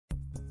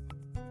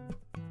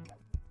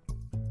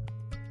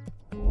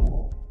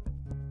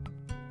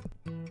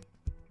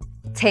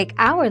Take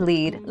our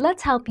lead,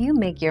 let's help you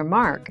make your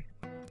mark.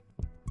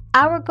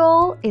 Our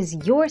goal is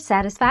your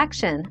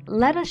satisfaction.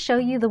 Let us show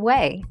you the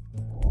way.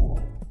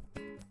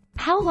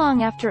 How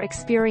long after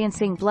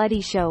experiencing bloody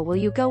show will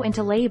you go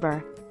into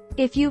labor?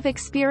 If you've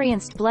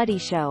experienced bloody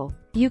show,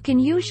 you can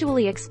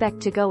usually expect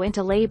to go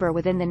into labor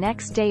within the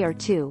next day or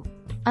two,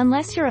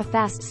 unless you're a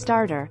fast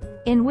starter,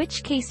 in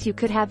which case you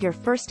could have your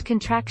first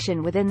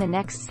contraction within the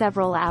next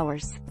several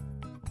hours.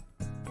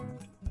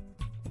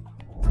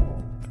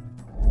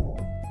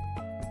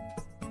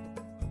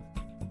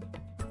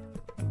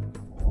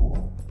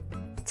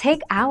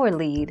 Take our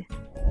lead.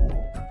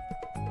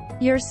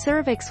 Your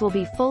cervix will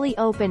be fully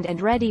opened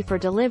and ready for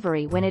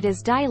delivery when it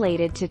is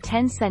dilated to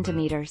 10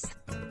 centimeters.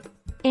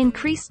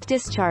 Increased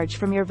discharge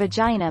from your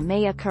vagina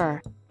may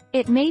occur.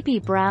 It may be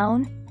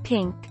brown,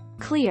 pink,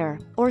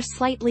 clear, or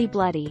slightly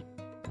bloody.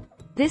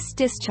 This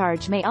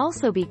discharge may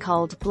also be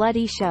called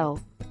bloody show.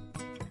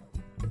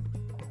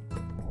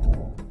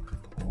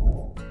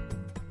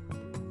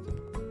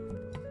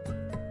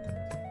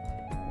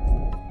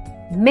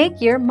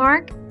 Make your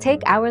mark,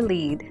 take our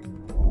lead.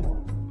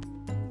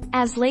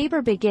 As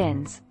labor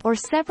begins, or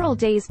several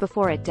days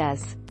before it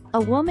does, a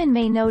woman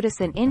may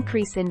notice an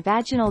increase in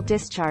vaginal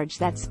discharge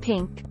that's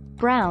pink,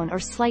 brown or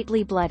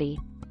slightly bloody.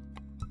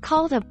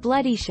 Called a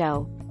bloody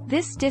show,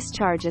 this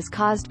discharge is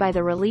caused by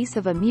the release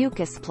of a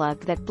mucus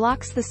plug that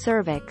blocks the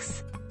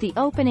cervix, the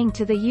opening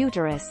to the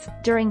uterus,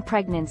 during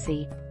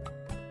pregnancy.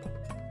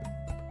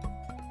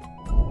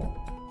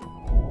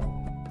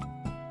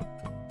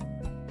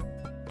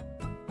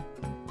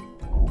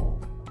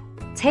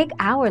 Take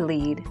our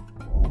lead.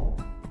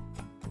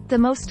 The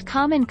most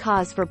common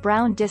cause for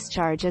brown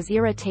discharge is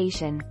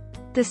irritation.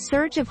 The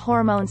surge of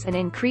hormones and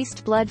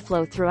increased blood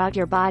flow throughout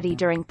your body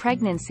during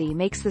pregnancy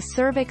makes the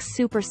cervix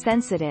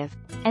supersensitive,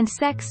 and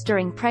sex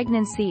during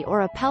pregnancy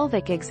or a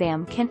pelvic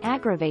exam can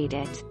aggravate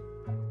it.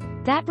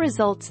 That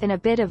results in a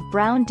bit of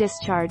brown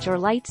discharge or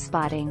light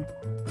spotting.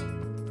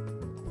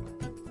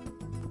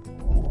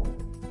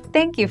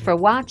 Thank you for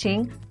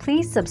watching.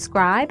 Please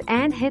subscribe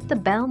and hit the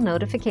bell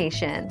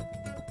notification.